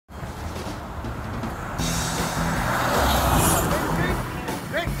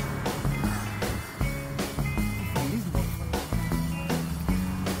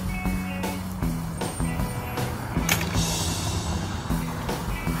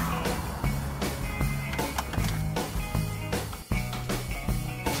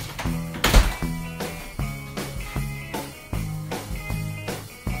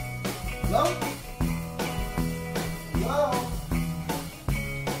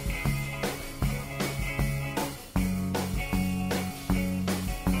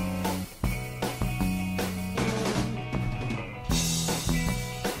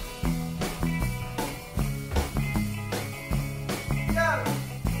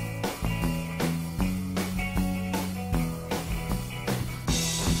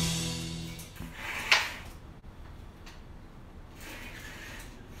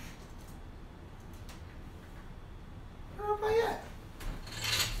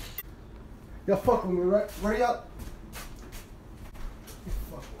Y'all fuck with me, right? Where y'all?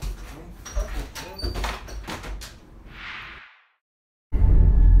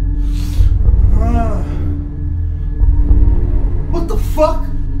 What the fuck?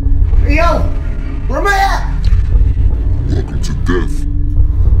 Hey, yo! Where am I at? Welcome to death.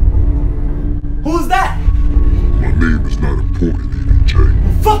 Who's that? My name is not important, Edj.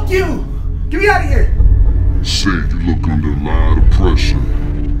 Well, fuck you! Get me out of here! Saying you look under a lot of pressure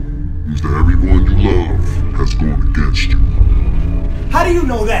means that everyone you love has gone against you. How do you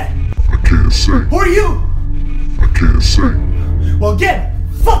know that? I can't say. Who are you? I can't say. Well, again,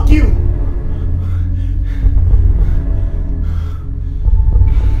 fuck you!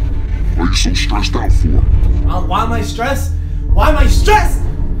 What are you so stressed out for? Why am I stressed? Why am I stressed?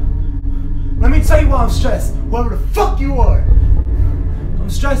 Let me tell you why I'm stressed. Whoever the fuck you are. I'm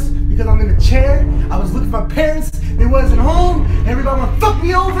stressed because I'm in a chair. I was looking for my parents. They wasn't home. Everybody wanna fuck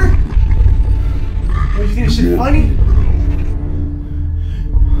me over. What, you think this shit funny?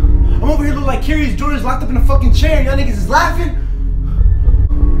 I'm over here looking like Curious George locked up in a fucking chair and y'all niggas is laughing.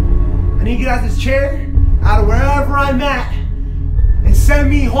 I need to get out of this chair, out of wherever I'm at, and send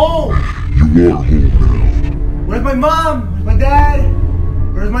me home. You are home now. Where's my mom? Where's my dad?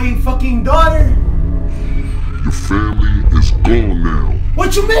 Where's my fucking daughter? Your family is gone now.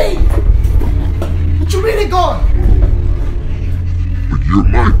 What you mean? What you mean they gone? But you're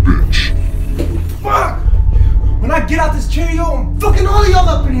my bitch. Fuck! When I get out this chair, yo, I'm fucking all of y'all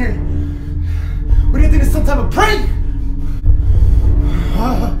up in here. What do you think, it's some type of prank?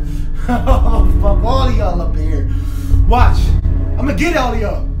 Oh, fuck all of y'all up in here. Watch, I'm gonna get all of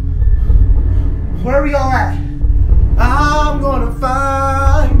y'all. Wherever y'all at, I'm gonna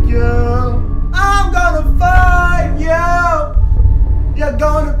find you. I'm gonna find you. You're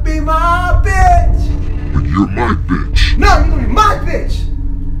gonna be my bitch. But you're my bitch. No, you're gonna be my bitch.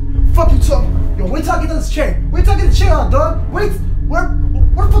 Fuck you talking. Yo, wait till I get to this chair. Wait till I get the chair on, dog. Wait. Where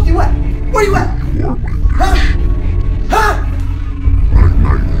the fuck you at? Where you at? You are my bitch. Huh? Night,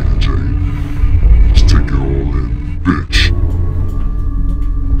 night, Edj. Just take it all in, bitch.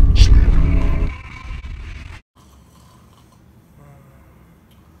 Sleep.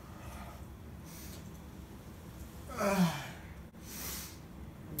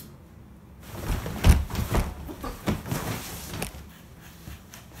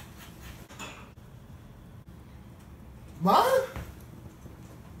 Mom?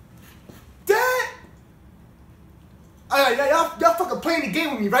 Dad? Y'all fucking playing the game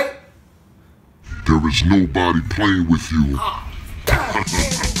with me, right? There is nobody playing with you.